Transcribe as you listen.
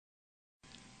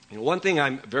One thing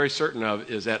I'm very certain of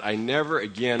is that I never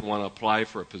again want to apply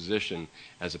for a position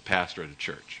as a pastor at a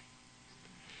church.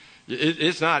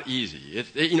 It's not easy.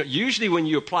 Usually when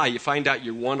you apply, you find out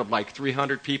you're one of like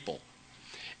 300 people.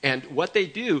 And what they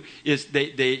do is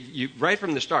right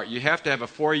from the start, you have to have a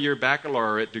 4-year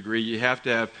baccalaureate degree. You have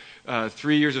to have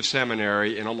 3 years of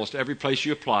seminary in almost every place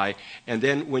you apply. And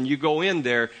then when you go in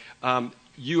there,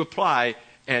 you apply,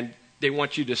 and they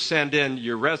want you to send in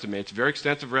your resume. It's a very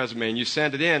extensive resume, and you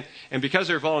send it in. And because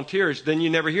they're volunteers, then you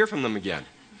never hear from them again.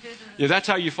 That's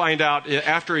how you find out.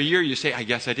 After a year, you say, I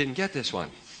guess I didn't get this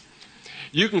one.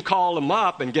 You can call them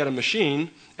up and get a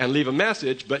machine and leave a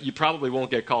message, but you probably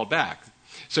won't get called back.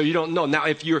 So you don't know. Now,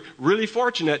 if you're really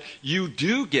fortunate, you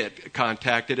do get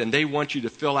contacted, and they want you to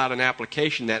fill out an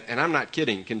application that, and I'm not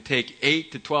kidding, can take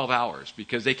 8 to 12 hours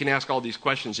because they can ask all these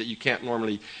questions that you can't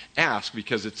normally ask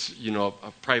because it's, a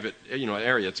private,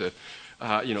 area. It's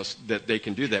that they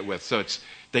can do that with. So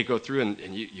they go through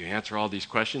and you answer all these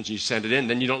questions, you send it in,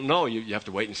 then you don't know. You have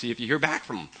to wait and see if you hear back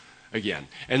from them again.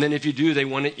 And then if you do, they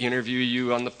want to interview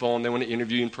you on the phone. They want to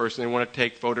interview you in person. They want to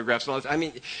take photographs. And all this. I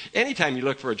mean, anytime you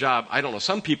look for a job, I don't know.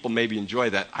 Some people maybe enjoy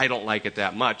that. I don't like it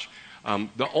that much.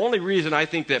 The only reason I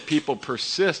think that people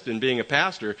persist in being a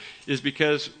pastor is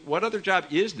because what other job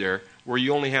is there where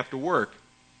you only have to work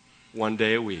 1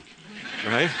 day a week,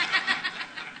 right?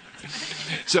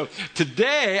 So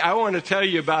today I want to tell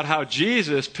you about how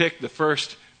Jesus picked the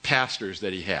first pastors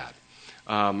that he had.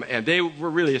 And they were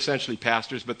really essentially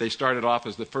pastors, but they started off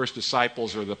as the first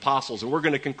disciples or the apostles. And we're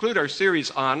going to conclude our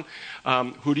series on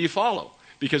who do you follow?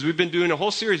 Because we've been doing a whole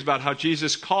series about how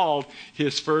Jesus called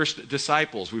his first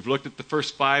disciples. We've looked at the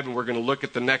first 5, and we're going to look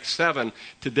at the next 7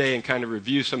 today and kind of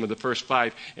review some of the first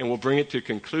 5, and we'll bring it to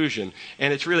conclusion.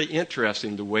 And it's really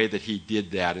interesting the way that he did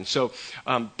that. And so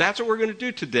that's what we're going to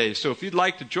do today. So if you'd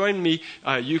like to join me,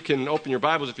 you can open your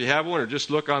Bibles if you have one, or just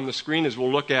look on the screen as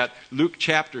we'll look at Luke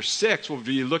chapter 6. We'll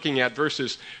be looking at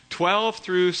verses 12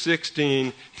 through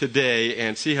 16 today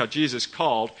and see how Jesus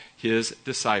called his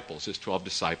disciples, his 12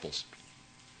 disciples.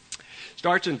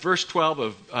 Starts in verse 12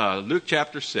 of Luke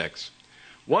chapter 6.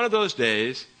 One of those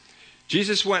days,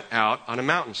 Jesus went out on a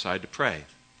mountainside to pray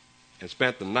and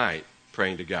spent the night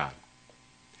praying to God.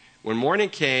 When morning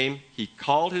came, he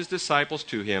called his disciples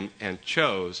to him and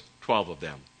chose 12 of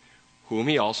them, whom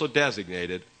he also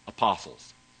designated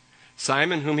apostles.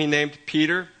 Simon, whom he named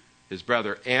Peter, his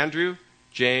brother Andrew,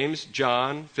 James,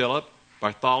 John, Philip,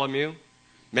 Bartholomew,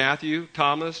 Matthew,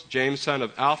 Thomas, James, son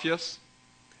of Alphaeus,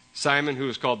 Simon, who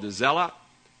was called the Zealot,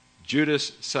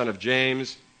 Judas, son of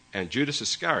James, and Judas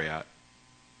Iscariot,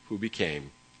 who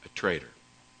became a traitor.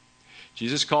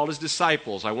 Jesus called his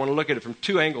disciples. I want to look at it from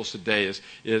 2 angles today,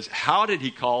 is how did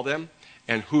he call them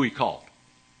and who he called.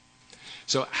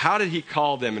 So how did he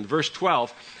call them? In verse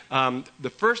 12, the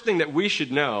first thing that we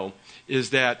should know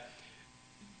is that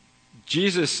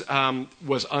Jesus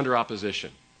was under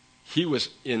opposition. He was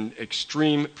in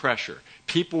extreme pressure.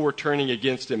 People were turning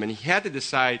against him, and he had to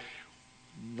decide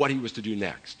what he was to do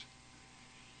next.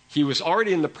 He was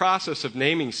already in the process of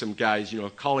naming some guys,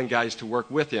 calling guys to work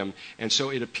with him. And so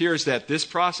it appears that this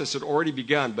process had already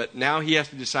begun, but now he has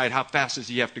to decide how fast does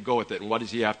he have to go with it and what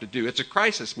does he have to do. It's a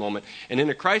crisis moment. And in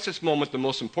a crisis moment, the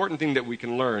most important thing that we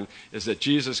can learn is that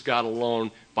Jesus got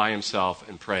alone by himself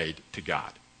and prayed to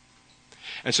God.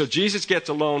 And so Jesus gets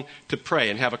alone to pray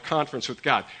and have a conference with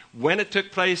God. When it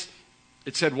took place,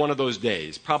 it said one of those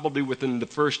days, probably within the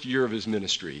first year of his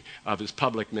ministry, of his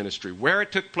public ministry. Where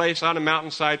it took place, on a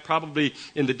mountainside, probably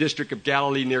in the district of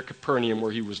Galilee near Capernaum,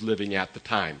 where he was living at the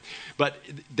time. But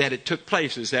that it took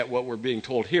place is that what we're being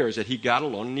told here is that he got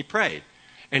alone and he prayed.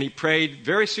 And he prayed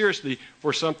very seriously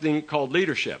for something called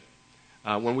leadership.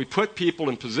 When we put people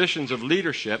in positions of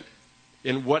leadership,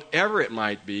 in whatever it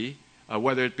might be,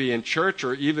 whether it be in church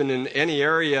or even in any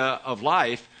area of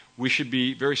life, we should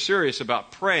be very serious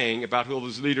about praying about who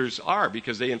those leaders are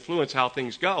because they influence how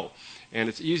things go. And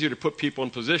it's easier to put people in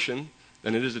position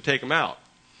than it is to take them out.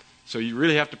 So you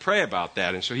really have to pray about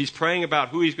that. And so he's praying about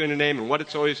who he's going to name and what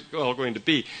it's always all going to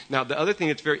be. Now, the other thing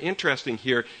that's very interesting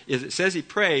here is it says he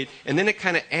prayed, and then it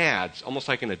kind of adds, almost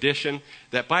like an addition,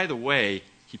 that, by the way,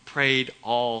 he prayed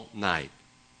all night.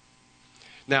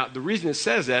 Now, the reason it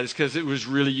says that is because it was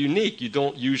really unique. You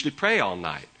don't usually pray all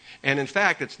night. And in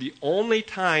fact, it's the only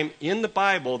time in the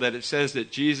Bible that it says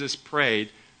that Jesus prayed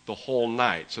the whole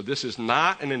night. So this is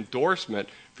not an endorsement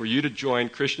for you to join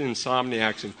Christian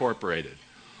Insomniacs Incorporated.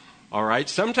 All right?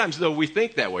 Sometimes, though, we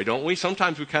think that way, don't we?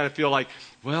 Sometimes we kind of feel like,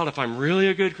 well, if I'm really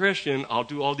a good Christian, I'll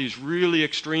do all these really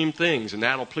extreme things, and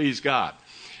that'll please God.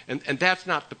 And that's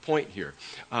not the point here.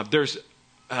 There's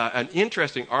an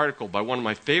interesting article by one of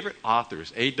my favorite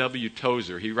authors, A.W.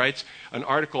 Tozer. He writes an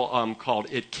article called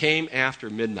 "It Came After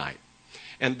Midnight."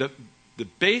 And the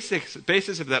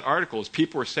basis of that article is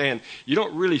people were saying you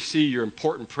don't really see your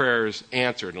important prayers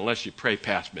answered unless you pray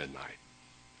past midnight,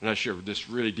 unless you're this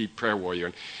really deep prayer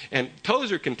warrior. And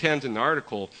Tozer contends in the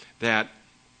article that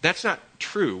that's not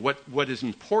true. What is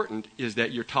important is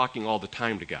that you're talking all the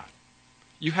time to God.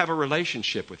 You have a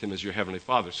relationship with him as your Heavenly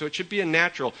Father. So it should be a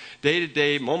natural,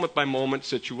 day-to-day, moment-by-moment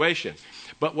situation.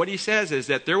 But what he says is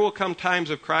that there will come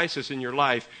times of crisis in your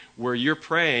life where you're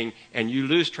praying and you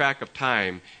lose track of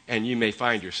time and you may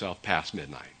find yourself past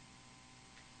midnight.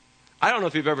 I don't know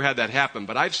if you've ever had that happen,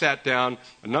 but I've sat down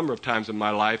a number of times in my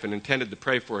life and intended to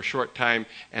pray for a short time,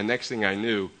 and next thing I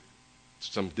knew,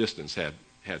 some distance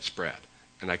had spread,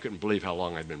 and I couldn't believe how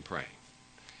long I'd been praying.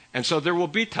 And so there will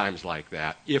be times like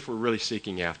that if we're really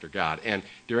seeking after God. And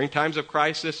during times of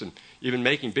crisis and even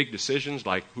making big decisions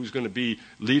like who's going to be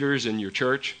leaders in your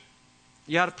church,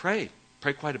 you ought to pray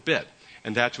quite a bit.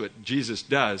 And that's what Jesus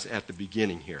does at the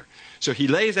beginning here. So he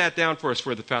lays that down for us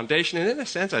for the foundation. And in a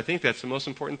sense, I think that's the most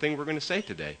important thing we're going to say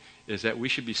today, is that we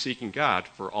should be seeking God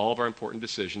for all of our important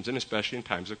decisions, and especially in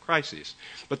times of crises.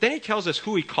 But then he tells us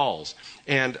who he calls.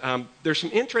 And there's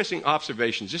some interesting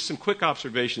observations, just some quick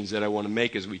observations that I want to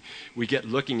make as we get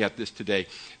looking at this today.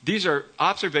 These are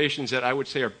observations that I would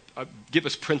say give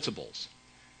us principles.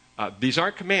 These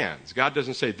aren't commands. God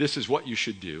doesn't say this is what you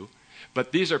should do.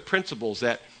 But these are principles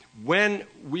that when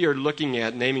we are looking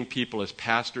at naming people as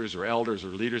pastors or elders or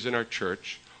leaders in our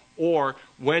church, or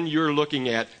when you're looking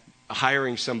at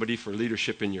hiring somebody for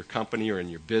leadership in your company or in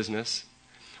your business,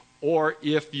 or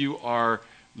if you are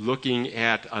looking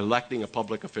at electing a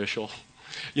public official,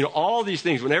 all these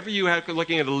things, whenever you are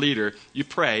looking at a leader, you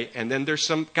pray, and then there's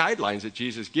some guidelines that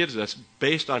Jesus gives us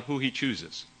based on who he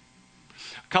chooses.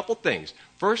 A couple things.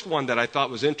 First one that I thought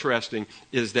was interesting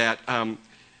is that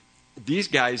these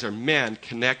guys are men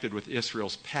connected with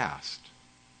Israel's past.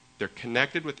 They're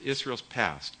connected with Israel's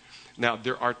past. Now,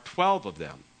 there are 12 of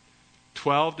them,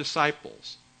 12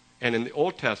 disciples. And in the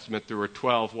Old Testament, there were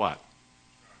 12 what?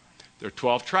 There are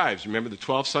 12 tribes. Remember, the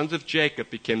 12 sons of Jacob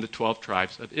became the 12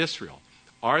 tribes of Israel.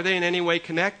 Are they in any way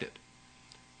connected?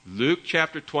 Luke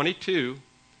chapter 22,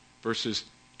 verses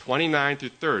 29 through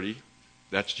 30,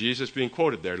 that's Jesus being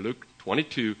quoted there. Luke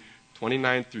 22,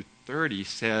 29 through 30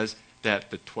 says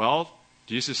that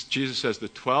Jesus says the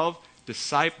 12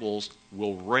 disciples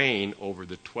will reign over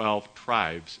the 12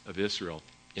 tribes of Israel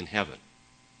in heaven.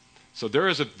 So there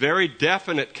is a very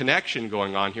definite connection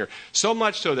going on here. So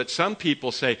much so that some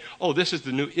people say, oh, this is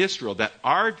the new Israel. That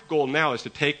our goal now is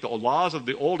to take the laws of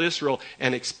the old Israel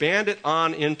and expand it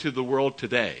on into the world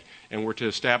today. And we're to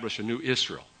establish a new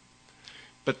Israel.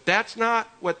 But that's not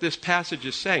what this passage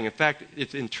is saying. In fact,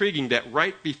 it's intriguing that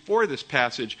right before this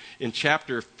passage in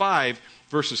chapter 5,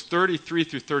 verses 33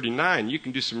 through 39, you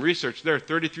can do some research there.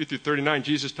 33 through 39,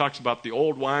 Jesus talks about the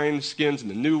old wineskins and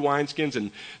the new wineskins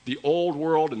and the old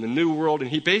world and the new world.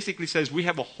 And he basically says we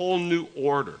have a whole new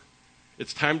order.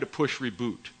 It's time to push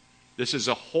reboot. This is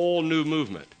a whole new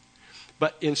movement.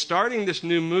 But in starting this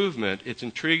new movement, it's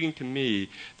intriguing to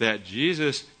me that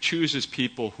Jesus chooses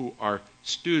people who are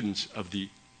students of the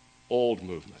old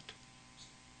movement.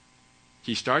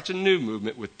 He starts a new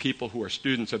movement with people who are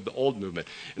students of the old movement.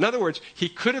 In other words, he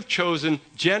could have chosen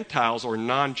Gentiles or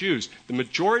non-Jews. The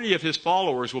majority of his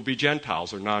followers will be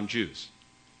Gentiles or non-Jews.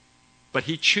 But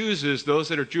he chooses those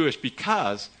that are Jewish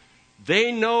because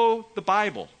they know the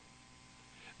Bible.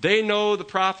 They know the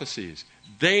prophecies.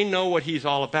 They know what he's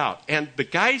all about. And the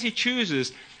guys he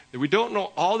chooses, we don't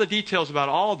know all the details about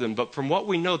all of them, but from what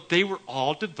we know, they were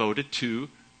all devoted to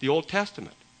the Old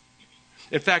Testament.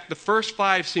 In fact, the first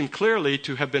 5 seem clearly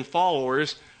to have been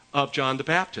followers of John the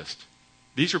Baptist.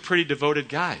 These were pretty devoted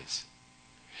guys.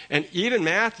 And even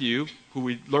Matthew, who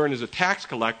we learn is a tax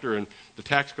collector, and the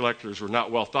tax collectors were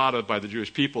not well thought of by the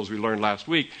Jewish people, as we learned last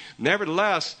week,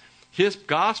 nevertheless, his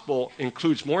gospel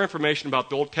includes more information about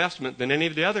the Old Testament than any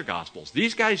of the other gospels.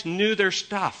 These guys knew their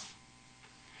stuff.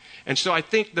 And so I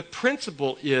think the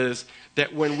principle is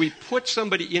that when we put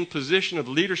somebody in position of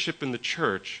leadership in the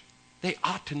church, they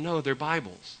ought to know their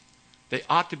Bibles. They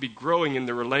ought to be growing in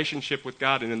their relationship with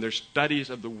God and in their studies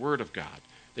of the Word of God.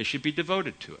 They should be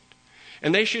devoted to it.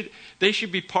 And they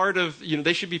should be part of,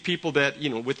 they should be people that,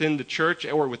 within the church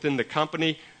or within the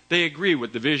company, they agree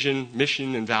with the vision,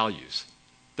 mission, and values.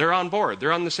 They're on board.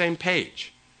 They're on the same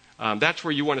page. That's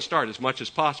where you want to start as much as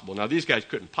possible. Now, these guys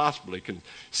couldn't possibly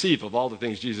conceive of all the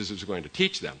things Jesus is going to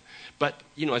teach them. But,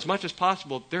 as much as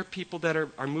possible, they're people that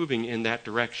are moving in that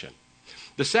direction.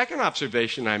 The second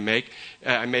observation I made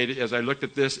as I looked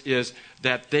at this is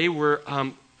that they were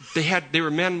they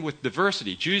were men with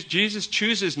diversity. Jesus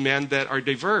chooses men that are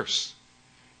diverse.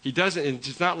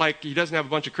 It's not like he doesn't have a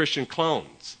bunch of Christian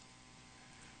clones.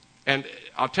 And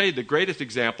I'll tell you, the greatest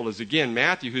example is, again,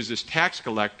 Matthew, who's this tax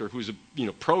collector, who's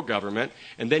pro-government,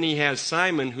 and then he has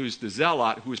Simon, who's the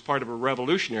zealot, who is part of a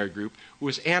revolutionary group, who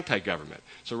is anti-government.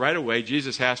 So right away,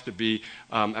 Jesus has to be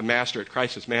a master at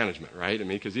crisis management, right? I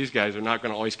mean, because these guys are not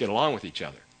going to always get along with each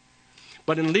other.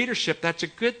 But in leadership, that's a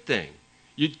good thing.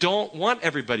 You don't want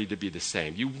everybody to be the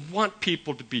same. You want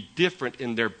people to be different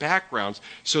in their backgrounds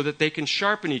so that they can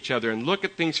sharpen each other and look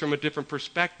at things from a different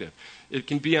perspective. It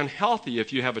can be unhealthy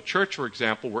if you have a church, for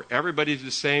example, where everybody's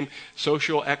the same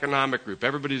socioeconomic group,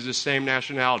 everybody's the same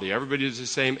nationality, everybody's the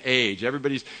same age,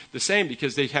 everybody's the same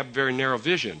because they have very narrow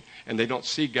vision and they don't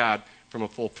see God from a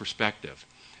full perspective.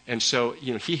 And so,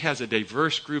 he has a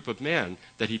diverse group of men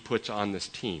that he puts on this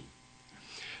team.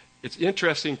 It's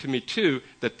interesting to me, too,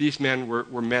 that these men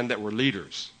were men that were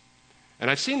leaders. And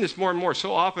I've seen this more and more.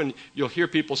 So often you'll hear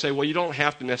people say, well, you don't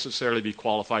have to necessarily be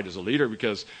qualified as a leader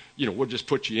because, we'll just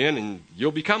put you in and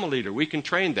you'll become a leader. We can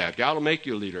train that. God will make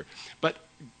you a leader. But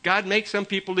God makes some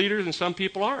people leaders and some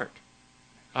people aren't.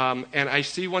 And I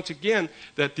see once again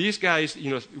that these guys,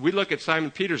 we look at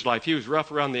Simon Peter's life. He was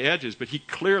rough around the edges, but he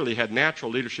clearly had natural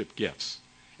leadership gifts.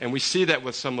 And we see that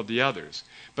with some of the others.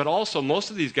 But also,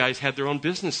 most of these guys had their own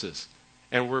businesses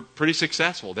and were pretty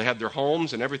successful. They had their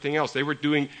homes and everything else. They were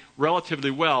doing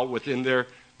relatively well within their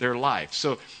life.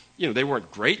 So, they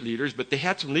weren't great leaders, but they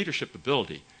had some leadership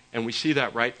ability. And we see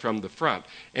that right from the front.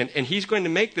 And he's going to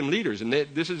make them leaders. And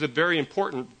this is a very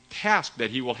important task that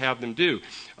he will have them do.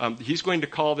 He's going to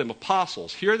call them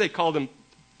apostles. Here they call them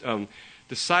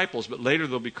disciples, but later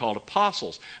they'll be called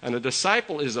apostles. And a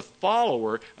disciple is a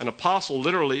follower. An apostle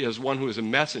literally is one who is a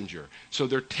messenger. So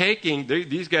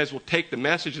these guys will take the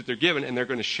message that they're given and they're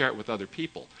going to share it with other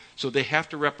people. So they have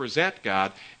to represent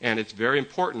God, and it's very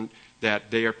important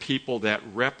that they are people that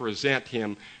represent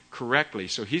him correctly.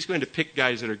 So he's going to pick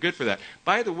guys that are good for that.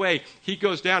 By the way, he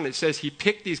goes down and it says he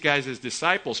picked these guys as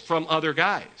disciples from other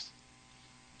guys.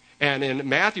 And in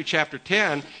Matthew chapter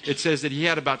 10, it says that he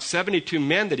had about 72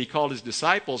 men that he called his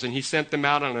disciples, and he sent them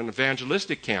out on an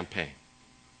evangelistic campaign.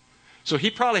 So he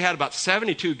probably had about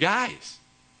 72 guys,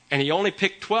 and he only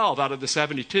picked 12 out of the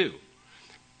 72.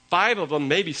 5 of them,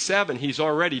 maybe 7, he's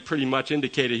already pretty much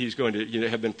indicated he's going to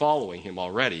have been following him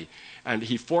already. And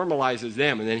he formalizes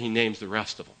them, and then he names the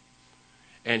rest of them.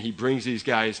 And he brings these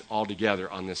guys all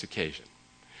together on this occasion.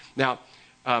 Now,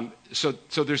 so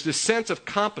there's this sense of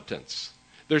competence.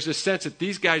 There's this sense that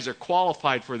these guys are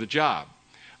qualified for the job.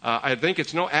 I think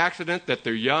it's no accident that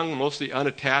they're young, mostly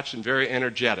unattached, and very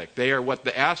energetic. They are what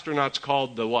the astronauts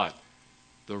called the what?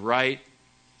 The right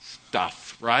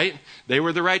stuff, right? They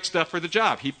were the right stuff for the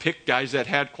job. He picked guys that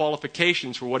had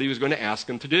qualifications for what he was going to ask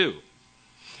them to do.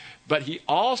 But he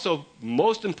also,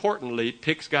 most importantly,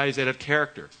 picks guys that have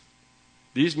character.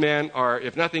 These men are,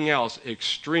 if nothing else,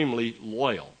 extremely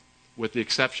loyal, with the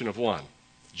exception of one,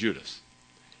 Judas.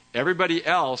 Everybody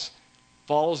else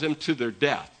follows him to their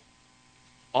death.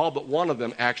 All but one of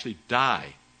them actually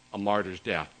die a martyr's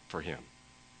death for him.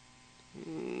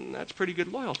 That's pretty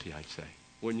good loyalty, I'd say,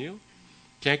 wouldn't you?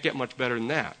 Can't get much better than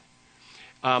that.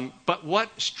 But what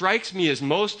strikes me as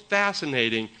most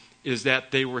fascinating is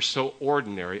that they were so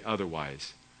ordinary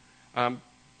otherwise.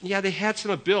 They had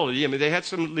some ability. I mean, they had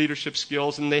some leadership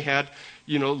skills, and they had,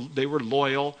 they were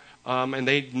loyal, and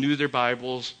they knew their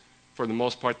Bibles. For the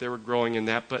most part, they were growing in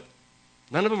that, but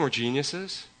none of them were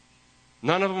geniuses.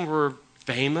 None of them were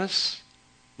famous.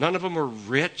 None of them were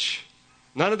rich.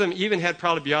 None of them even had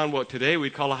probably beyond what today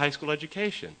we'd call a high school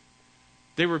education.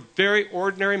 They were very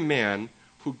ordinary men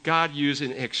who God used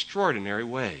in extraordinary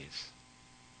ways.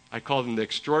 I call them the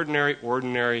extraordinary,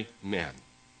 ordinary men.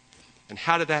 And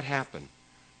how did that happen?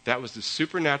 That was the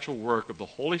supernatural work of the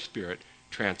Holy Spirit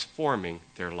transforming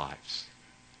their lives.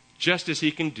 Just as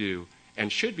he can do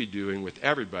and should be doing with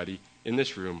everybody in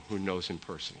this room who knows him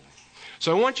personally.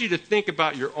 So I want you to think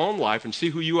about your own life and see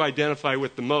who you identify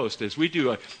with the most as we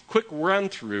do a quick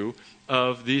run-through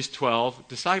of these 12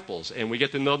 disciples. And we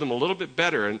get to know them a little bit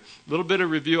better, and a little bit of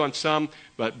review on some,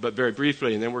 but very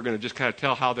briefly, and then we're going to just kind of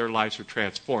tell how their lives were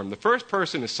transformed. The first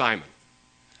person is Simon.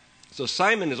 So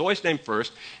Simon is always named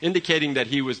first, indicating that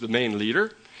he was the main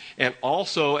leader, and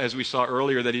also, as we saw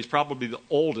earlier, that he's probably the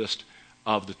oldest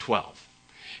of the 12.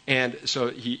 And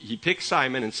so he picks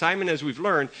Simon, and Simon, as we've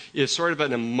learned, is sort of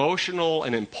an emotional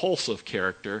and impulsive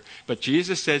character, but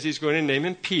Jesus says he's going to name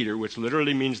him Peter, which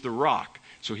literally means the rock.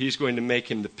 So he's going to make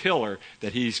him the pillar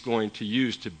that he's going to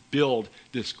use to build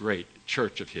this great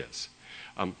church of his.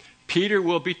 Peter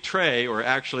will betray, or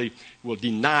actually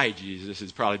deny Jesus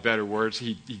is probably better words.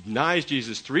 He denies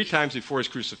Jesus 3 times before his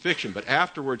crucifixion, but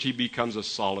afterwards he becomes a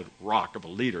solid rock of a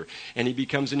leader. And he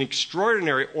becomes an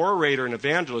extraordinary orator and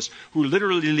evangelist who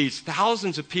literally leads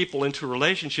thousands of people into a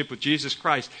relationship with Jesus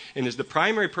Christ and is the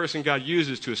primary person God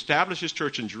uses to establish his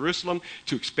church in Jerusalem,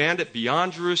 to expand it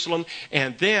beyond Jerusalem.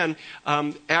 And then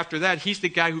after that, he's the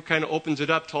guy who kind of opens it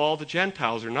up to all the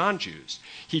Gentiles or non-Jews.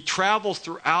 He travels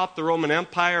throughout the Roman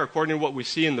Empire, according to what we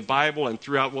see in the Bible and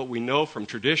throughout what we know from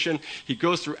tradition. He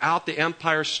goes throughout the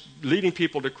empire, leading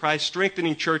people to Christ,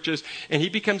 strengthening churches, and he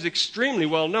becomes extremely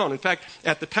well known. In fact,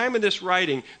 at the time of this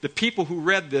writing, the people who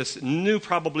read this knew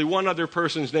probably one other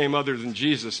person's name other than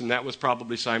Jesus, and that was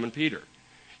probably Simon Peter.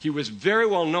 He was very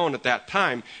well known at that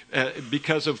time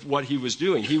because of what he was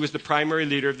doing. He was the primary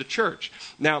leader of the church.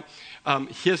 Now,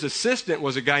 his assistant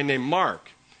was a guy named Mark.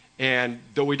 And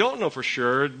though we don't know for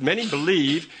sure, many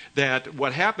believe that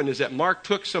what happened is that Mark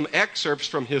took some excerpts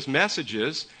from his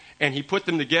messages and he put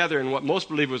them together in what most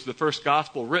believe was the first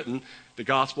gospel written, the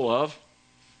Gospel of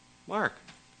Mark.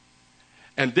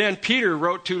 And then Peter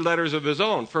wrote 2 letters of his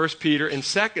own, 1 Peter and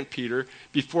 2 Peter,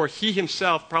 before he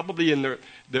himself, probably in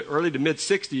the early to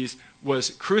mid-60s,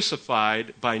 was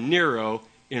crucified by Nero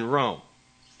in Rome.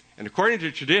 And according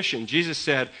to tradition, Jesus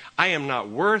said, I am not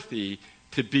worthy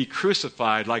to be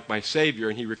crucified like my Savior,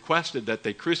 and he requested that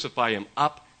they crucify him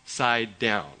upside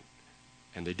down.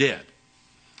 And they did.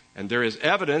 And there is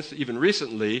evidence, even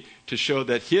recently, to show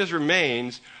that his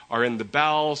remains are in the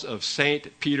bowels of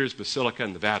St. Peter's Basilica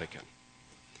in the Vatican.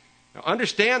 Now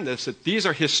understand this, that these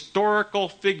are historical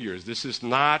figures. This is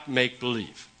not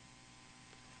make-believe.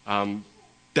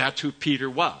 That's who Peter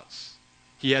was.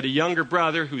 He had a younger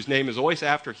brother whose name is always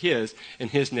after his, and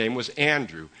his name was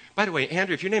Andrew. By the way,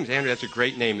 Andrew, if your name is Andrew, that's a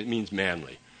great name. It means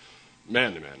manly.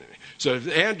 Manly. So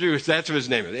Andrew, that's what his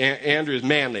name is. Andrew is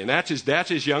manly, and that's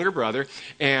his younger brother.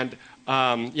 And,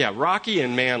 Rocky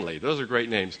and Manly. Those are great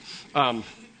names.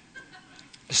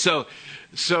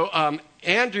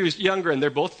 Andrew's younger, and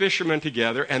they're both fishermen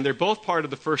together, and they're both part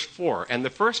of the first 4. And the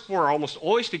first 4 are almost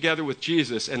always together with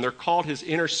Jesus, and they're called his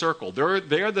inner circle.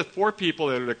 They're the 4 people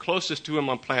that are the closest to him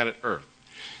on planet Earth.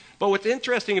 But what's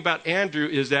interesting about Andrew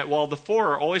is that while the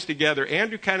 4 are always together,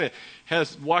 Andrew kind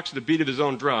of walks the beat of his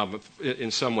own drum in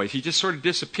some ways. He just sort of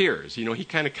disappears. He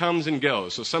kind of comes and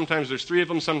goes. So sometimes there's 3 of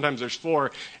them, sometimes there's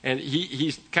 4, and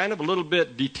he's kind of a little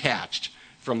bit detached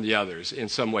from the others in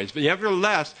some ways. But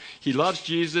nevertheless, he loves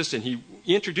Jesus and he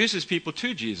introduces people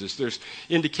to Jesus. There's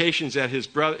indications that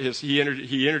he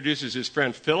introduces his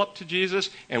friend Philip to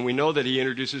Jesus, and we know that he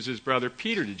introduces his brother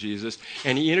Peter to Jesus,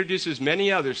 and he introduces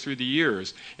many others through the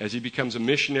years as he becomes a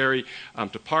missionary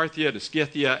to Parthia, to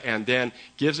Scythia, and then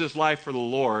gives his life for the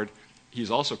Lord. He's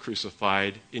also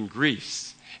crucified in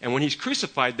Greece. And when he's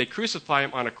crucified, they crucify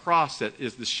him on a cross that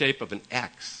is the shape of an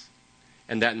X.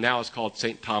 And that now is called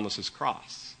St. Thomas's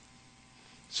cross.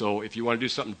 So if you want to do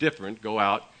something different, go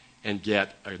out and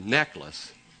get a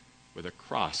necklace with a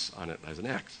cross on it as an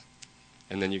X.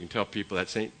 And then you can tell people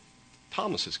that's St.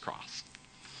 Thomas's cross.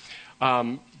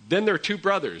 Then there are 2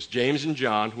 brothers, James and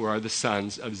John, who are the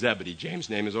sons of Zebedee. James'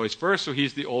 name is always first, so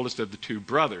he's the oldest of the 2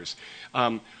 brothers.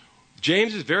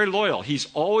 James is very loyal. He's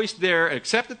always there,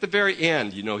 except at the very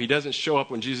end. He doesn't show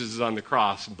up when Jesus is on the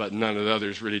cross, but none of the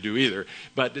others really do either.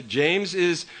 But James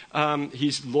is,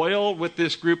 he's loyal with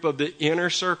this group of the inner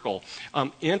circle.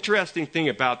 Interesting thing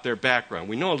about their background.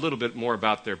 We know a little bit more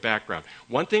about their background.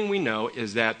 One thing we know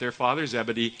is that their father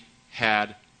Zebedee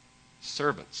had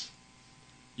servants.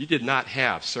 You did not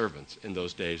have servants in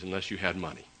those days unless you had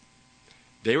money.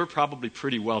 They were probably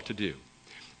pretty well-to-do.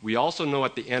 We also know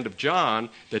at the end of John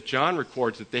that John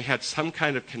records that they had some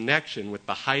kind of connection with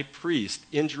the high priest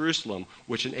in Jerusalem,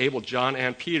 which enabled John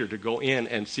and Peter to go in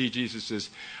and see Jesus'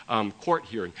 court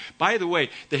hearing. By the way,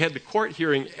 they had the court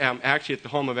hearing actually at the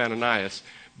home of Ananias,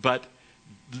 but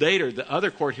later the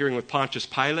other court hearing with Pontius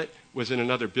Pilate was in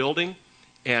another building,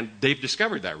 and they've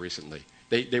discovered that recently.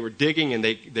 They were digging and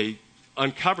they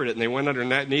uncovered it, and they went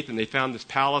underneath and they found this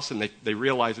palace, and they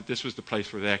realized that this was the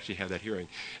place where they actually had that hearing.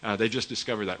 They just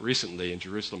discovered that recently in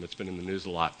Jerusalem. It's been in the news a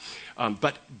lot.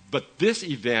 But this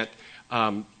event,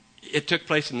 it took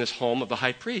place in this home of the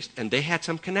high priest, and they had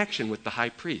some connection with the high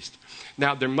priest.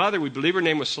 Now, their mother, we believe her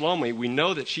name was Salome. We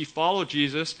know that she followed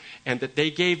Jesus and that they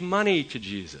gave money to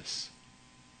Jesus.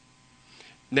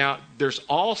 Now, there's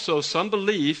also some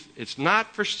belief, it's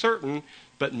not for certain,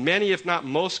 but many, if not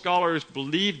most scholars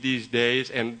believe these days,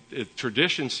 and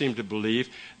traditions seem to believe,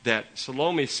 that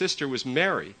Salome's sister was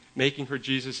Mary, making her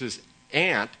Jesus'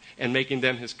 aunt and making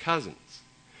them his cousins.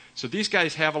 So these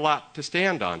guys have a lot to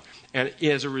stand on. And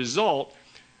as a result,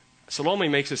 Salome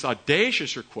makes this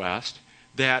audacious request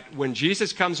that when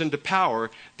Jesus comes into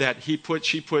power, that he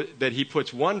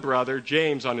puts one brother,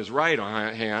 James, on his right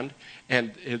hand,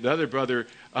 and his other brother,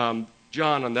 John,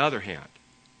 on the other hand.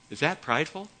 Is that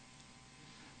prideful?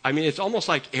 I mean, it's almost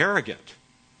like arrogant.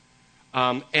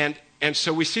 And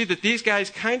so we see that these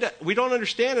guys we don't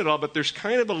understand it all, but there's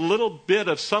kind of a little bit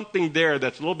of something there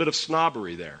that's a little bit of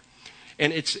snobbery there.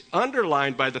 And it's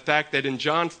underlined by the fact that in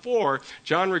John 4,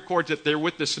 John records that they're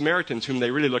with the Samaritans, whom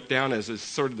they really look down as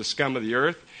sort of the scum of the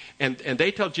earth. And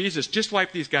they tell Jesus, just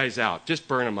wipe these guys out. Just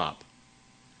burn them up.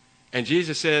 And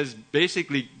Jesus says,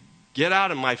 basically, get out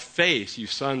of my face, you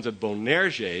sons of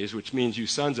Boanerges, which means you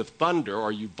sons of thunder,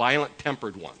 or you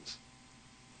violent-tempered ones.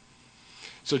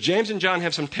 So James and John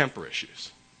have some temper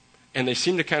issues. And they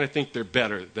seem to kind of think they're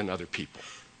better than other people.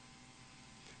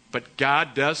 But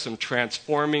God does some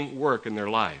transforming work in their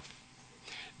life.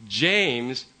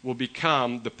 James will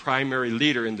become the primary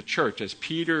leader in the church. As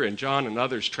Peter and John and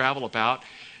others travel about,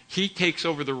 he takes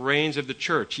over the reins of the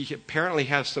church. He apparently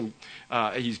has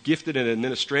he's gifted in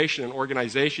administration and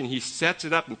organization. He sets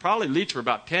it up and probably leads for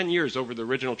about 10 years over the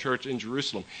original church in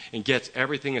Jerusalem and gets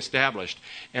everything established.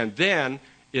 And then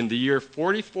in the year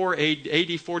 44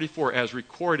 AD 44, as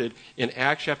recorded in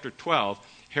Acts chapter 12,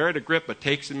 Herod Agrippa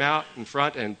takes him out in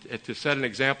front and, to set an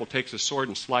example, takes a sword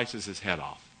and slices his head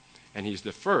off. And he's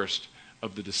the first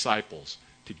of the disciples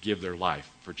to give their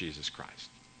life for Jesus Christ.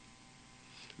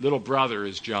 Little brother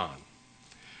is John.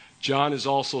 John is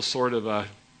also sort of a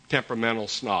temperamental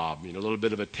snob, a little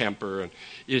bit of a temper and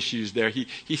issues there.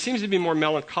 He seems to be more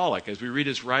melancholic. As we read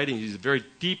his writing, he's a very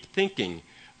deep-thinking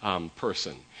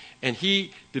person. And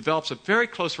he develops a very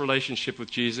close relationship with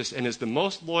Jesus and is the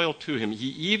most loyal to him. He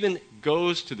even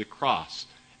goes to the cross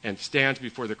and stands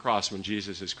before the cross when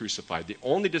Jesus is crucified. The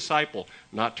only disciple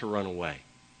not to run away.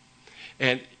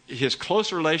 And his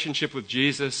close relationship with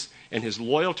Jesus and his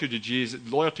loyalty to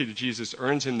Jesus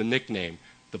earns him the nickname,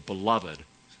 the beloved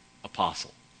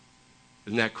apostle.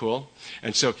 Isn't that cool?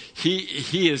 And so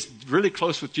he is really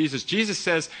close with Jesus. Jesus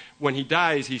says, when he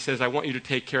dies, he says, I want you to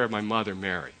take care of my mother,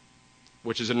 Mary.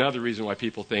 Which is another reason why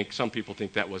some people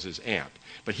think that was his aunt.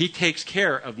 But he takes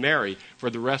care of Mary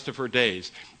for the rest of her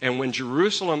days. And when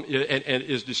Jerusalem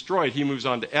is destroyed, he moves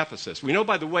on to Ephesus. We know,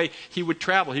 by the way, he would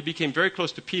travel. He became very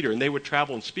close to Peter, and they would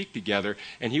travel and speak together.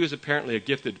 And he was apparently a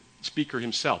gifted speaker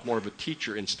himself, more of a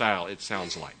teacher in style, it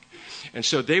sounds like. And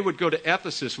so they would go to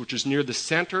Ephesus, which is near the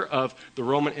center of the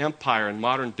Roman Empire in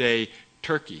modern-day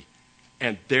Turkey.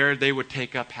 And there they would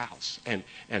take up house. And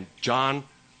John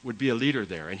would be a leader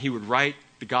there, and he would write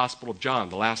the Gospel of John,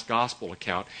 the last Gospel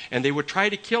account, and they would try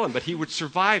to kill him, but he would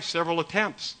survive several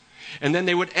attempts. And then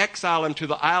they would exile him to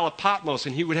the Isle of Patmos,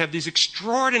 and he would have these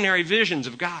extraordinary visions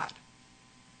of God.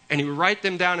 And he would write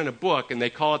them down in a book, and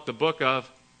they call it the book of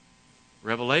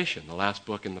Revelation, the last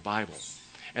book in the Bible.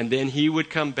 And then he would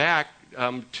come back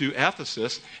to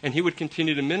Ephesus, and he would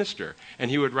continue to minister. And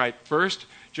he would write 1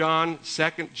 John,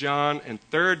 2 John, and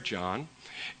 3 John.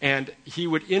 And he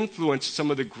would influence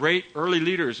some of the great early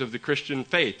leaders of the Christian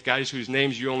faith, guys whose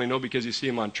names you only know because you see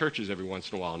them on churches every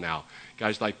once in a while now.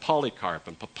 Guys like Polycarp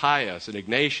and Papias and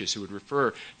Ignatius, who would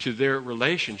refer to their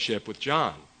relationship with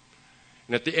John.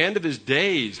 And at the end of his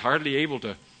days,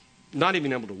 not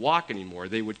even able to walk anymore,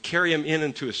 they would carry him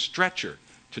into a stretcher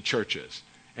to churches.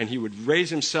 And he would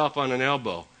raise himself on an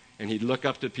elbow, and he'd look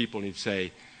up to people and he'd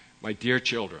say, my dear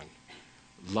children,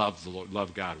 love the Lord,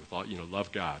 love God with all,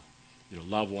 love God.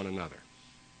 Love one another.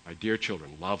 My dear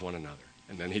children, love one another.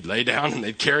 And then he'd lay down and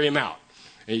they'd carry him out.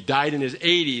 And he died in his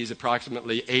 80s,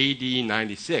 approximately AD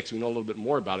 96. We know a little bit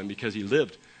more about him because he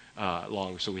lived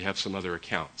long, so we have some other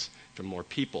accounts from more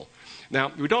people.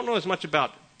 Now, we don't know as much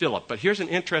about Philip, but here's an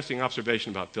interesting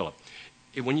observation about Philip.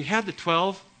 When you have the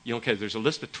 12, there's a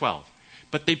list of 12,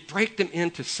 but they break them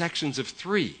into sections of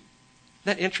 3. Isn't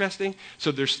that interesting?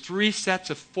 So there's 3 sets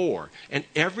of 4, and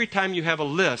every time you have a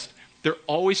list, they're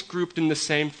always grouped in the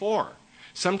same 4.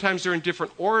 Sometimes they're in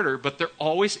different order, but they're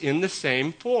always in the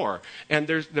same 4. And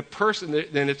there's the person,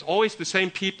 then it's always the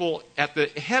same people at the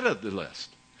head of the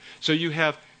list. So you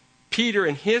have Peter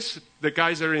and the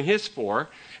guys that are in his 4,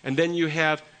 and then you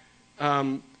have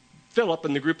Philip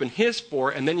and the group in his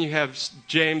 4, and then you have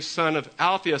James, son of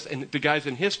Alphaeus, and the guys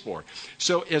in his 4.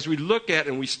 So as we look at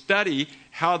and we study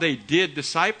how they did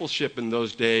discipleship in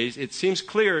those days, it seems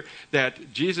clear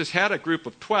that Jesus had a group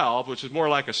of 12, which is more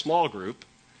like a small group,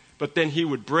 but then he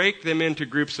would break them into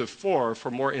groups of 4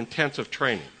 for more intensive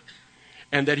training,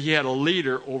 and that he had a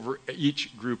leader over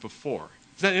each group of 4.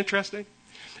 Is that interesting?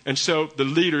 And so the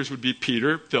leaders would be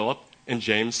Peter, Philip, and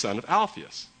James, son of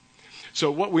Alphaeus. So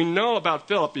what we know about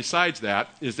Philip besides that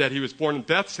is that he was born in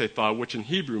Bethsaida, which in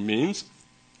Hebrew means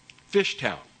fish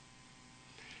town.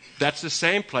 That's the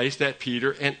same place that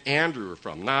Peter and Andrew were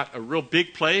from. Not a real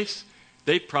big place.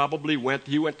 He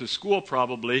went to school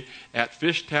probably at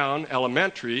Fishtown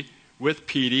Elementary with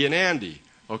Petey and Andy.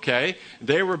 Okay?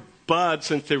 They were buds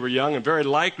since they were young and very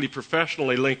likely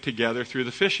professionally linked together through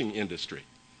the fishing industry.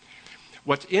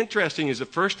 What's interesting is the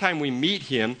first time we meet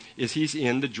him is he's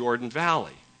in the Jordan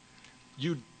Valley.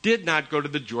 You did not go to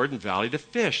the Jordan Valley to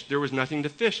fish. There was nothing to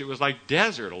fish. It was like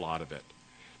desert, a lot of it.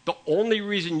 The only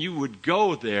reason you would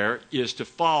go there is to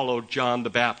follow John the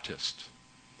Baptist.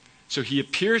 So he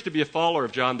appears to be a follower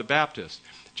of John the Baptist.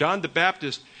 John the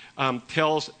Baptist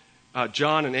tells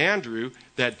John and Andrew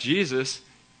that Jesus,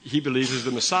 he believes, is the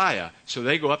Messiah. So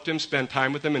they go up to him, spend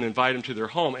time with him, and invite him to their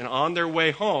home. And on their way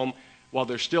home, while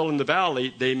they're still in the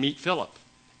valley, they meet Philip.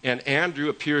 And Andrew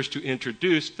appears to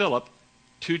introduce Philip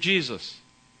to Jesus.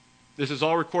 This is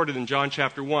all recorded in John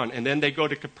chapter 1. And then they go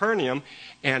to Capernaum,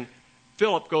 and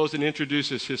Philip goes and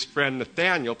introduces his friend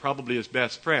Nathanael, probably his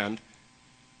best friend,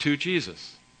 to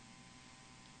Jesus.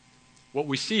 What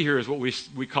we see here is what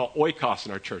we call oikos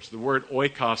in our church. The word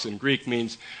oikos in Greek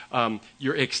means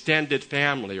your extended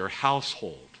family or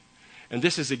household. And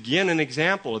this is again an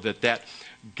example of it, that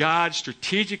God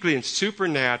strategically and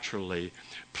supernaturally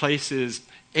places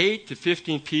 8 to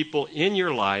 15 people in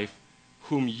your life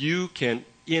whom you can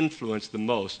influence the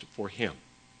most for him.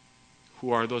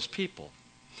 Who are those people?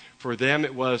 For them,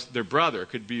 it was their brother. It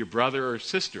could be your brother or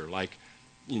sister, like,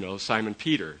 Simon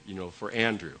Peter, for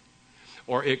Andrew.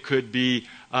 Or it could be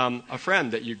a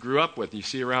friend that you grew up with, you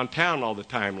see around town all the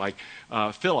time, like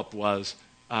Philip was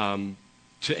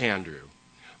to Andrew.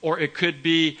 Or it could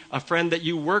be a friend that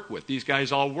you work with. These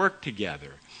guys all work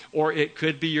together. Or it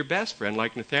could be your best friend,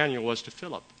 like Nathanael was to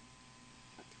Philip.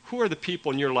 Who are the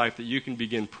people in your life that you can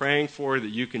begin praying for, that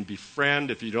you can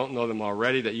befriend if you don't know them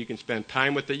already, that you can spend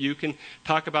time with, that you can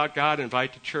talk about God,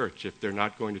 invite to church if they're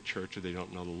not going to church or they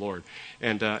don't know the Lord?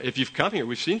 And if you've come here,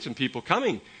 we've seen some people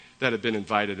coming that have been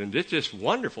invited, and it's just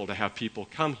wonderful to have people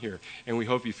come here. And we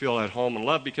hope you feel at home and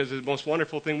loved, because the most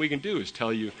wonderful thing we can do is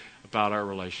tell you about our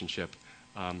relationship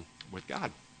with God.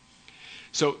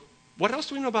 So what else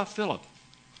do we know about Philip?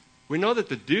 We know that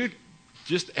the dude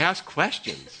just asked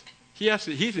questions.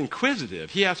 He's inquisitive.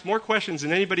 He asks more questions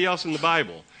than anybody else in the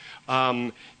Bible.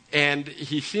 And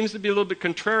he seems to be a little bit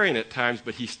contrarian at times,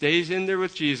 but he stays in there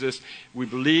with Jesus. We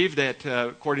believe that,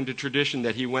 according to tradition,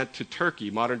 that he went to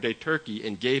Turkey, modern-day Turkey,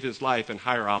 and gave his life in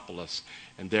Hierapolis.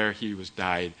 And there he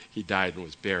died and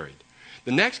was buried.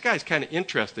 The next guy is kind of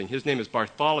interesting. His name is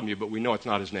Bartholomew, but we know it's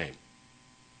not his name.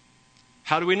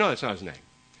 How do we know it's not his name?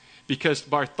 Because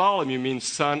Bartholomew means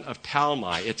son of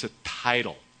Talmai. It's a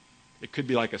title. It could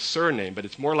be like a surname, but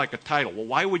it's more like a title. Well,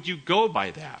 why would you go by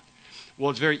that?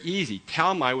 Well, it's very easy.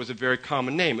 Talmai was a very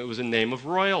common name. It was a name of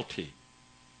royalty.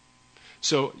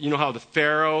 So, you know how the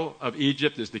Pharaoh of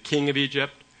Egypt is the king of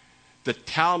Egypt? The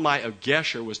Talmai of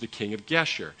Geshur was the king of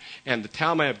Geshur. And the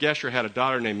Talmai of Geshur had a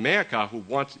daughter named Maacah, who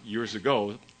once, years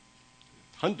ago,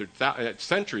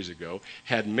 centuries ago,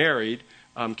 had married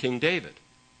King David.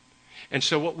 And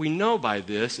so what we know by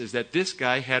this is that this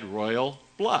guy had royal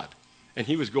blood. And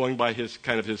he was going by his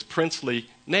princely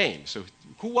name. So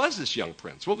who was this young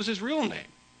prince? What was his real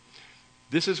name?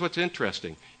 This is what's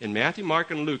interesting. In Matthew, Mark,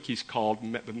 and Luke, he's called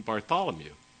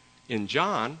Bartholomew. In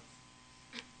John,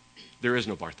 there is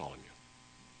no Bartholomew.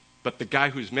 But the guy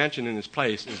who's mentioned in his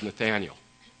place is Nathanael.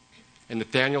 And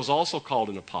Nathanael's also called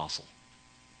an apostle.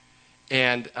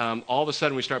 And all of a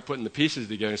sudden we start putting the pieces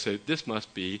together and say, this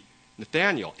must be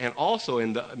Nathanael. And also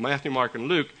in the Matthew, Mark, and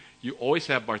Luke, you always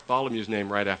have Bartholomew's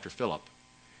name right after Philip.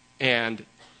 And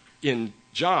in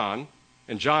John,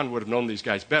 and John would have known these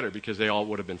guys better because they all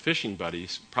would have been fishing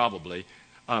buddies, probably,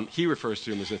 he refers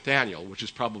to him as Nathanael, which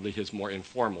is probably his more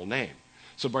informal name.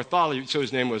 So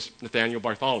his name was Nathanael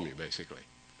Bartholomew, basically.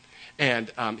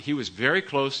 And he was very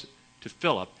close to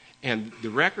Philip, and the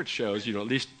record shows, at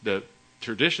least the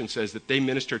tradition says, that they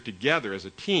ministered together as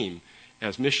a team,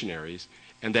 as missionaries,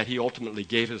 and that he ultimately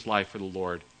gave his life for the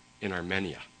Lord in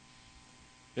Armenia.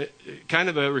 Kind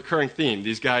of a recurring theme.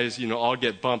 These guys, all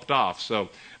get bumped off. So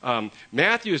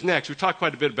Matthew is next. We talked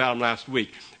quite a bit about him last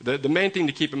week. The main thing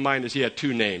to keep in mind is he had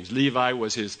two names. Levi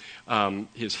was his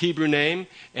Hebrew name,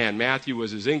 and Matthew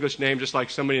was his English name, just like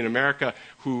somebody in America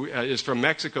who is from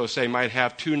Mexico, say, might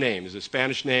have two names, a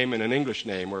Spanish name and an English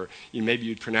name, or maybe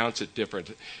you'd pronounce it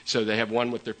different. So they have one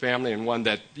with their family and one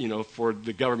that, for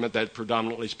the government that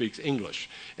predominantly speaks English.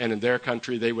 And in their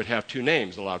country, they would have two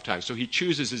names a lot of times. So he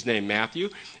chooses his name, Matthew,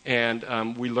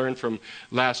 and we learned from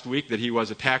last week that he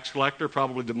was a tax collector,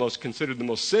 probably considered the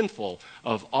most sinful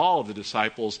of all of the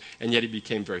disciples, and yet he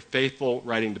became very faithful,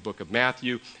 writing the book of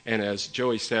Matthew, and as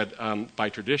Joey said, by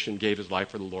tradition, gave his life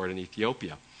for the Lord in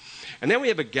Ethiopia. And then we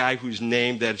have a guy whose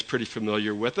name that is pretty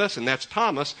familiar with us, and that's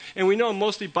Thomas. And we know him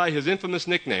mostly by his infamous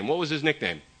nickname. What was his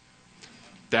nickname?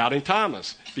 Doubting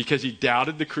Thomas, because he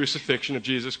doubted the crucifixion of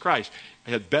Jesus Christ.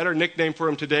 A better nickname for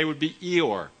him today would be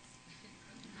Eeyore.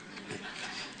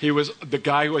 He was the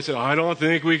guy who said, I don't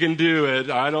think we can do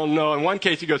it. I don't know. In one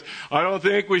case, he goes, I don't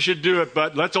think we should do it,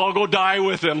 but let's all go die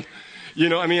with him.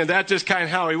 That's just kind of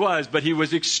how he was. But he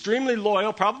was extremely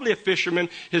loyal, probably a fisherman.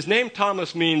 His name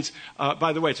Thomas means,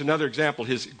 by the way, it's another example.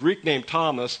 His Greek name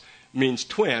Thomas means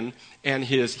twin, and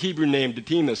his Hebrew name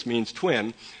Didymus means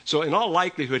twin. So in all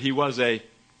likelihood, he was a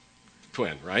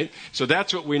twin, right? So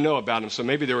that's what we know about him. So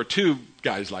maybe there were two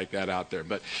guys like that out there.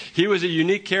 But he was a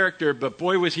unique character, but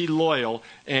boy, was he loyal.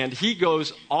 And he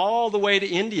goes all the way to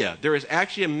India. There is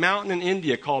actually a mountain in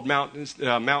India called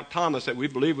Mount Thomas that we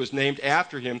believe was named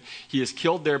after him. He is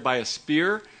killed there by a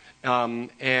spear,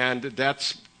 and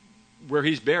that's where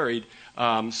he's buried,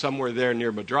 somewhere there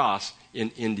near Madras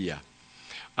in India.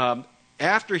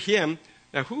 After him,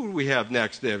 now, who do we have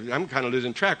next? I'm kind of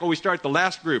losing track. We start the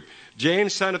last group.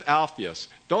 James, son of Alphaeus.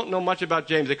 Don't know much about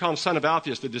James. They call him son of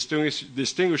Alphaeus to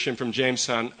distinguish him from James,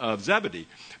 son of Zebedee.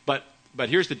 But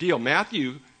here's the deal.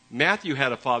 Matthew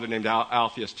had a father named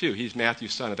Alphaeus, too. He's Matthew,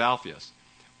 son of Alphaeus.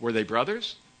 Were they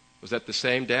brothers? Was that the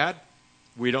same dad?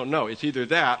 We don't know. It's either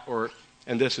that or,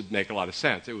 and this would make a lot of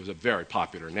sense, it was a very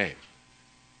popular name.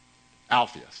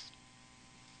 Alphaeus.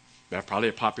 That's probably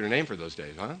a popular name for those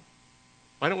days, huh?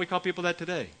 Why don't we call people that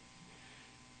today?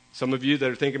 Some of you that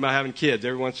are thinking about having kids,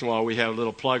 every once in a while we have a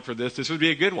little plug for this. This would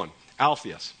be a good one.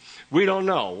 Alphaeus. We don't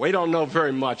know. We don't know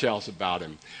very much else about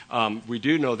him. We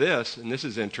do know this, and this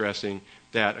is interesting,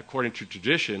 that according to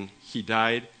tradition, he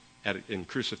died in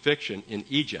crucifixion in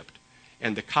Egypt.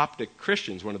 And the Coptic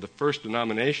Christians, one of the first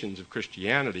denominations of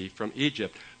Christianity from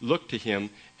Egypt, looked to him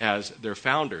as their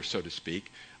founder, so to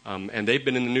speak. And they've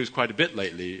been in the news quite a bit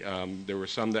lately. There were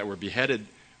some that were beheaded,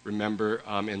 remember,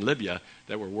 in Libya,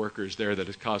 that were workers there that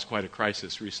has caused quite a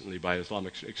crisis recently by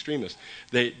Islamic extremists.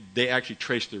 They actually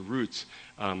traced their roots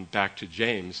back to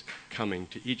James coming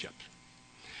to Egypt.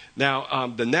 Now,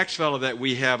 the next fellow that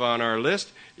we have on our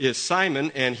list is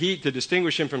Simon, and to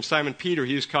distinguish him from Simon Peter,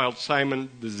 he was called Simon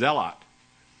the Zealot.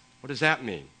 What does that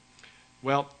mean?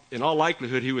 Well, in all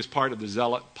likelihood, he was part of the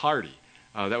Zealot party.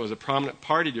 That was a prominent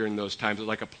party during those times. It was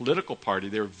like a political party.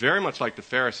 They were very much like the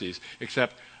Pharisees,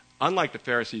 except unlike the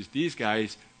Pharisees, these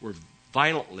guys were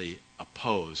violently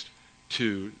opposed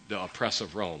to the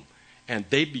oppressive Rome. And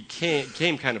they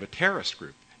became kind of a terrorist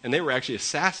group. And they were actually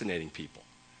assassinating people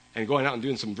and going out and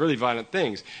doing some really violent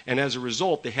things. And as a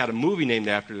result, they had a movie named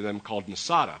after them called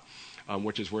Masada,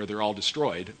 which is where they're all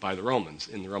destroyed by the Romans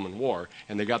in the Roman War.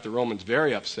 And they got the Romans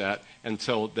very upset, and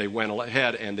so they went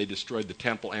ahead and they destroyed the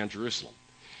temple and Jerusalem.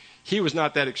 He was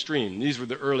not that extreme. These were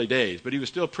the early days, but he was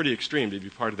still pretty extreme to be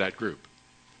part of that group.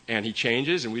 And he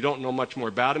changes, and we don't know much more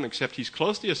about him, except he's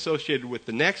closely associated with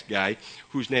the next guy,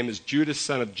 whose name is Judas,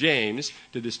 son of James,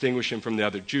 to distinguish him from the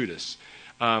other Judas.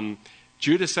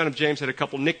 Judas, son of James, had a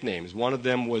couple nicknames. One of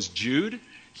them was Jude.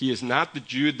 He is not the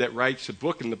Jude that writes a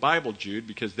book in the Bible, Jude,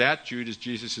 because that Jude is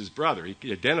Jesus' brother.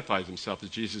 He identifies himself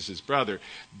as Jesus' brother.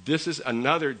 This is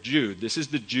another Jude. This is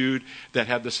the Jude that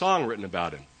had the song written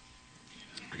about him,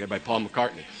 by Paul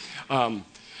McCartney.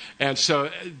 And so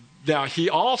now he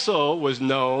also was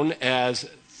known as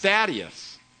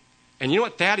Thaddeus. And you know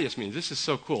what Thaddeus means? This is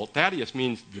so cool. Thaddeus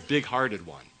means the big-hearted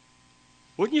one.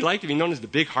 Wouldn't you like to be known as the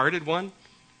big-hearted one?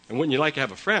 And wouldn't you like to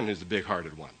have a friend who's the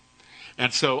big-hearted one?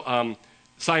 And so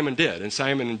Simon did, and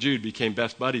Simon and Jude became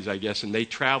best buddies, I guess, and they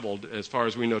traveled, as far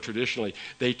as we know traditionally,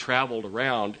 they traveled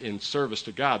around in service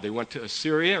to God. They went to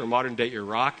Assyria, or modern-day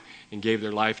Iraq, and gave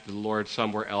their life to the Lord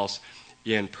somewhere else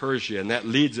in Persia. And that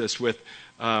leads us with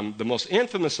the most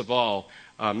infamous of all,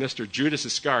 Mr. Judas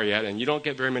Iscariot, and you don't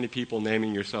get very many people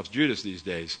naming yourselves Judas these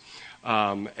days,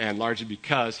 and largely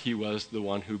because he was the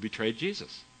one who betrayed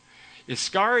Jesus.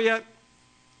 Iscariot,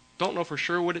 don't know for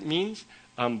sure what it means,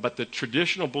 but the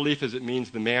traditional belief is it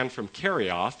means the man from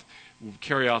Kerioth.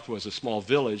 Kerioth was a small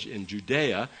village in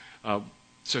Judea,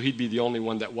 so he'd be the only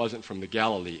one that wasn't from the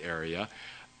Galilee area.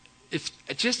 It's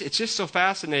just so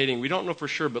fascinating. We don't know for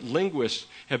sure, but linguists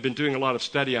have been doing a lot of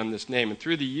study on this name. And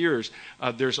through the years,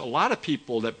 there's a lot of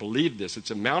people that believe this. It's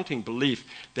a mounting belief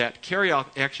that Kerioth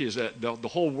actually is the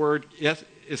whole word,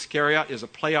 Iscariot, is a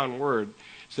play on word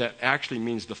that actually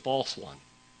means the false one.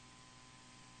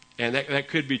 And that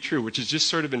could be true, which is just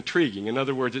sort of intriguing. In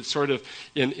other words, it's sort of,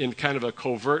 in kind of a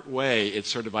covert way, it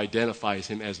sort of identifies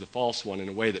him as the false one in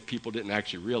a way that people didn't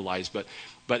actually realize. But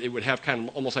it would have kind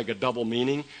of almost like a double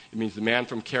meaning. It means the man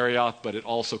from Kerioth, but it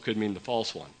also could mean the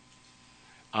false one.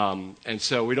 And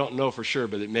so we don't know for sure,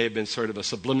 but it may have been sort of a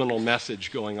subliminal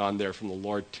message going on there from the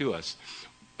Lord to us.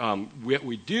 What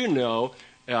we do know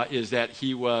is that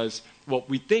he was, well,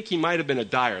 we think he might have been a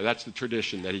dyer. That's the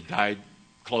tradition, that he dyed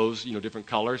clothes, different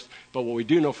colors. But what we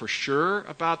do know for sure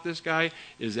about this guy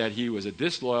is that he was a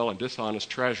disloyal and dishonest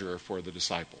treasurer for the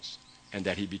disciples, and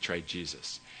that he betrayed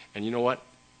Jesus. And you know what?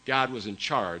 God was in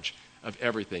charge of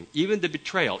everything. Even the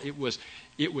betrayal, it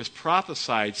was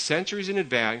prophesied centuries in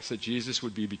advance that Jesus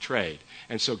would be betrayed.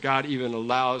 And so God even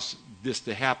allows this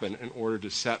to happen in order to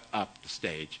set up the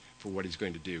stage for what he's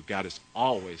going to do. God is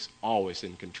always, always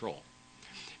in control.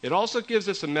 It also gives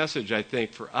us a message, I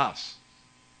think, for us,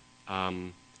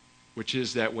 which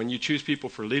is that when you choose people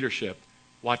for leadership,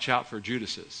 watch out for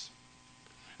Judases.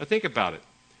 Now think about it.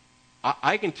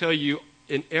 I can tell you,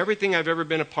 in everything I've ever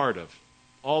been a part of,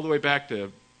 all the way back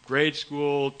to grade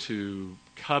school, to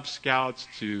Cub Scouts,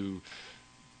 to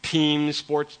teams,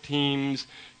 sports teams,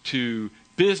 to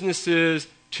businesses,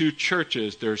 to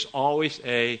churches, there's always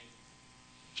a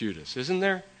Judas, isn't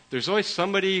there? There's always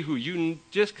somebody who you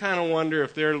just kind of wonder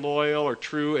if they're loyal or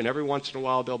true, and every once in a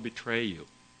while they'll betray you.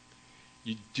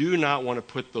 You do not want to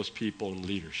put those people in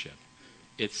leadership.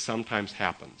 It sometimes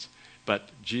happens. But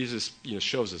Jesus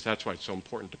shows us that's why it's so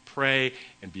important to pray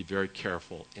and be very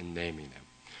careful in naming them.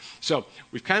 So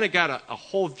we've kind of got a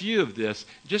whole view of this.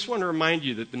 Just want to remind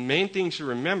you that the main things to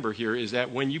remember here is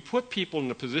that when you put people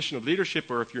in a position of leadership,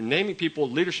 or if you're naming people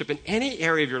leadership in any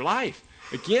area of your life,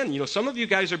 again, some of you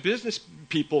guys are business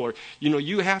people, or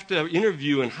you have to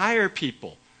interview and hire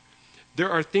people. There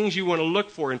are things you want to look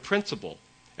for in principle,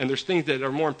 and there's things that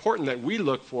are more important that we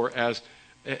look for as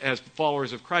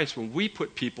followers of Christ when we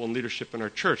put people in leadership in our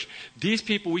church. These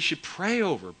people we should pray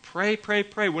over. Pray, pray,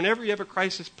 pray. Whenever you have a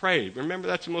crisis, pray. Remember,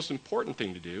 that's the most important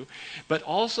thing to do. But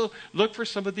also look for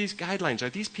some of these guidelines.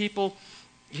 Are these people,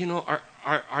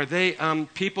 are they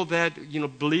people that,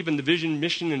 believe in the vision,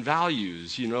 mission, and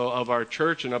values, of our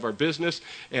church and of our business?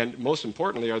 And most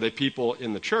importantly, are they people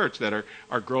in the church that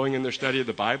are growing in their study of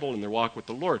the Bible and their walk with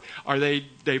the Lord? Are they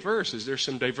diverse? Is there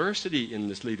some diversity in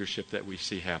this leadership that we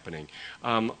see happening?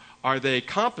 Are they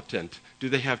competent? Do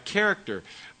they have character?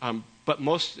 But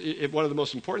one of the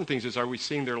most important things is, are we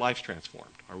seeing their lives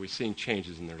transformed? Are we seeing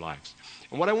changes in their lives?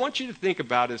 And what I want you to think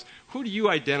about is, who do you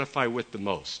identify with the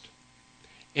most?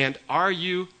 And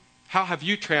how have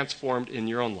you transformed in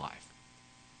your own life?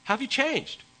 How have you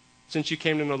changed since you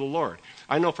came to know the Lord?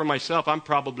 I know for myself,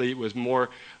 was more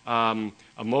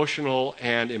emotional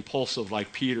and impulsive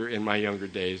like Peter in my younger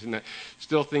days. And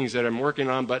still things that I'm working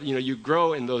on, but you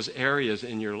grow in those areas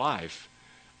in your life.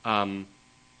 And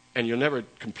you'll never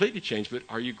completely change, but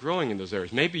are you growing in those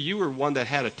areas? Maybe you were one that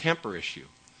had a temper issue.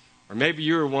 Or maybe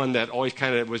you were one that always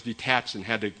kind of was detached and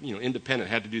had to, independent,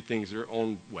 had to do things their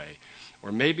own way.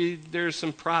 Or maybe there's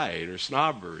some pride or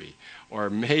snobbery. Or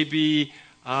maybe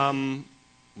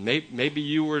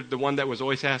you were the one that was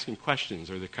always asking questions,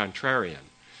 or the contrarian.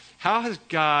 How has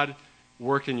God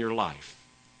worked in your life?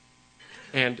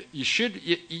 And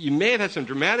you may have had some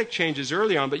dramatic changes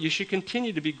early on, but you should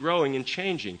continue to be growing and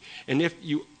changing. And if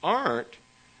you aren't,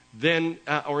 then,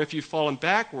 or if you've fallen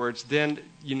backwards, then,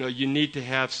 you need to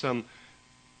have some,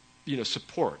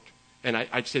 support. And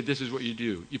I'd say this is what you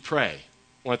do. You pray.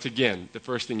 Once again, the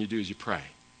first thing you do is you pray.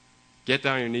 Get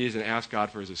down on your knees and ask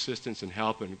God for his assistance and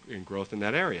help and growth in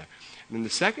that area. And then the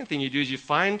second thing you do is you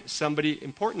find somebody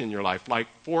important in your life. Like,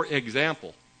 for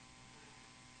example,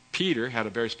 Peter had a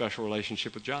very special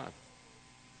relationship with John.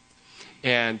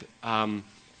 And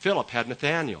Philip had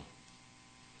Nathanael.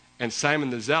 And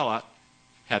Simon the Zealot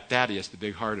had Thaddeus, the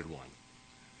big-hearted one.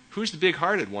 Who's the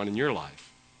big-hearted one in your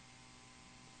life?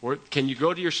 Or can you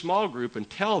go to your small group and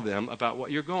tell them about what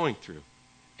you're going through?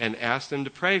 And ask them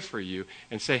to pray for you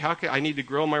and say, I need to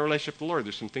grow my relationship with the Lord.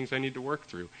 There's some things I need to work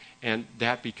through. And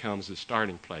that becomes the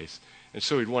starting place. And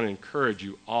so we'd want to encourage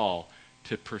you all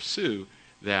to pursue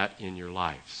that in your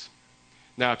lives.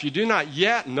 Now, if you do not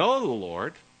yet know the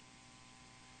Lord,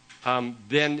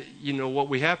 then, what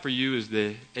we have for you is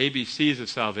the ABCs of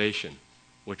salvation,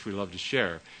 which we love to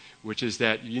share, which is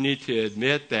that you need to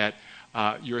admit that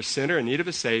you're a sinner in need of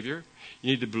a Savior. You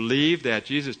need to believe that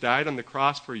Jesus died on the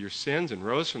cross for your sins and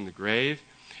rose from the grave.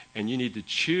 And you need to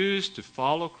choose to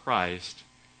follow Christ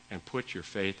and put your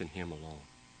faith in him alone.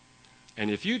 And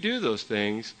if you do those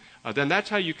things, then that's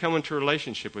how you come into a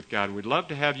relationship with God. We'd love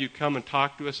to have you come and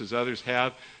talk to us as others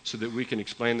have, so that we can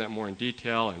explain that more in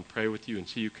detail and pray with you and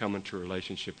see you come into a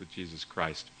relationship with Jesus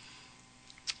Christ.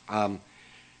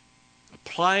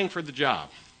 Applying for the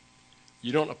job.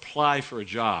 You don't apply for a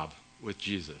job with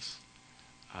Jesus.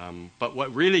 But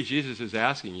what really Jesus is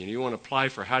asking you want to apply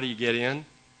for how do you get in?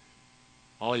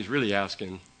 All he's really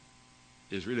asking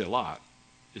is really a lot,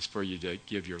 is for you to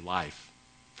give your life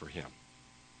for him.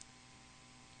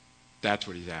 That's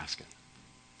what he's asking.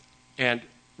 And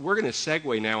we're going to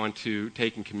segue now into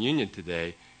taking communion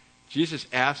today. Jesus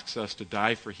asks us to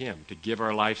die for him, to give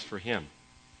our lives for him.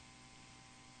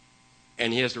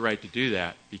 And he has the right to do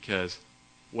that because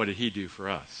what did he do for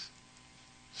us?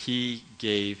 He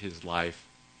gave his life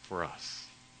for us.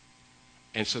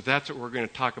 And so that's what we're going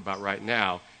to talk about right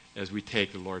now as we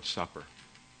take the Lord's Supper.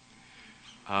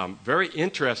 Very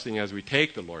interesting as we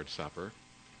take the Lord's Supper,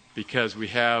 because we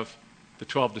have the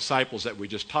 12 disciples that we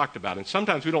just talked about. And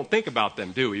sometimes we don't think about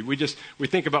them, do we? We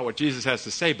think about what Jesus has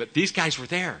to say, but these guys were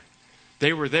there.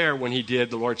 They were there when he did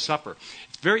the Lord's Supper.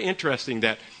 It's very interesting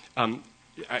that,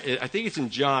 I think it's in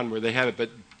John where they have it,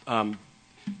 but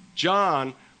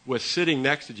John was sitting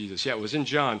next to Jesus. Yeah, it was in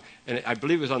John, and I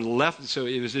believe it was on the left. So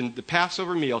it was in the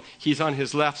Passover meal. He's on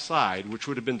his left side, which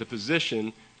would have been the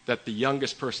position that the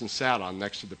youngest person sat on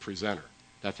next to the presenter.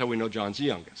 That's how we know John's the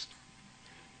youngest.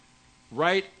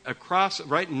 Right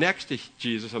next to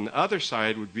Jesus on the other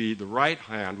side would be the right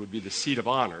hand, would be the seat of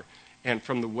honor. And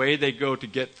from the way they go to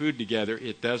get food together,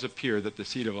 it does appear that the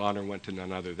seat of honor went to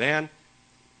none other than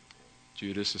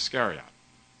Judas Iscariot.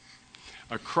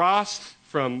 Across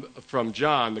from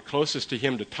John, the closest to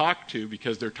him to talk to,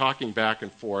 because they're talking back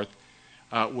and forth,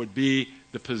 would be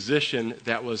the position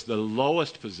that was the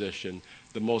lowest position,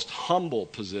 the most humble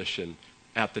position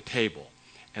at the table.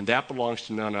 And that belongs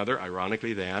to none other,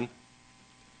 ironically, than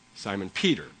Simon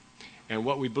Peter. And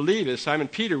what we believe is Simon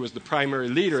Peter was the primary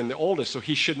leader and the oldest, so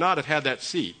he should not have had that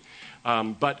seat.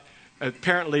 But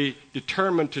apparently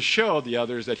determined to show the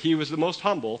others that he was the most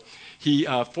humble, he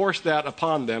forced that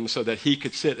upon them so that he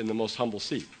could sit in the most humble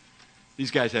seat.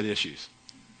 These guys had issues,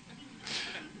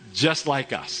 just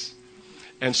like us.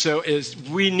 And so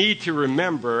we need to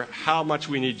remember how much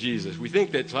we need Jesus. We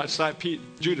think that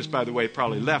Judas, by the way,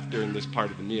 probably left during this part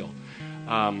of the meal.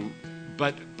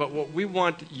 But what we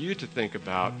want you to think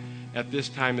about at this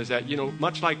time is that,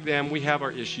 much like them, we have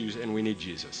our issues and we need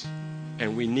Jesus.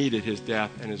 And we needed his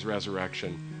death and his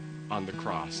resurrection on the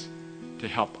cross to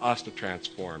help us to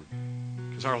transform.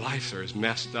 Because our lives are as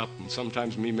messed up, and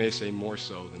sometimes we may say more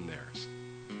so than theirs.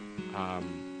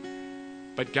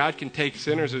 But God can take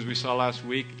sinners, as we saw last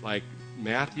week, like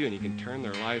Matthew, and he can turn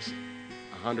their lives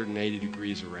 180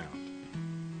 degrees around.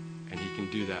 And he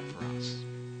can do that for us.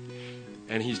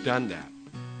 And he's done that,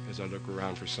 as I look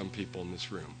around for some people in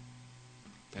this room.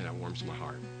 And that warms my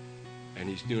heart. And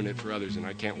he's doing it for others, and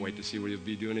I can't wait to see what he'll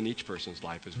be doing in each person's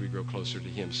life as we grow closer to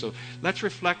him. So let's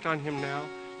reflect on him now.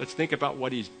 Let's think about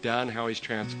what he's done, how he's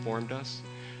transformed us.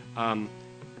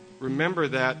 Remember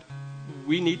that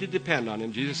we need to depend on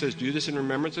him. Jesus says, do this in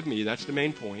remembrance of me. That's the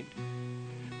main point.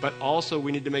 But also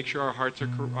we need to make sure our hearts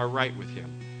are right with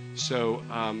him. So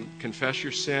confess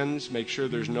your sins. Make sure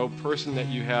there's no person that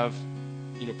you have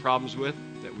problems with,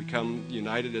 that we come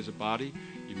united as a body.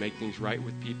 You make things right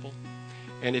with people.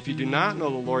 And if you do not know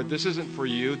the Lord, this isn't for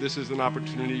you. This is an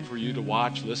opportunity for you to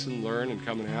watch, listen, learn, and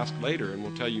come and ask later. And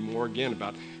we'll tell you more again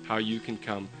about how you can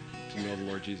come to know the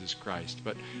Lord Jesus Christ.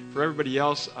 But for everybody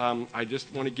else, I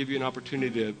just want to give you an opportunity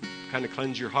to kind of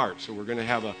cleanse your heart. So we're going to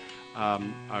have a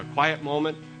quiet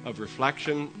moment of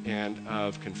reflection and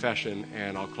of confession,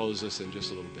 and I'll close this in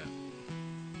just a little bit.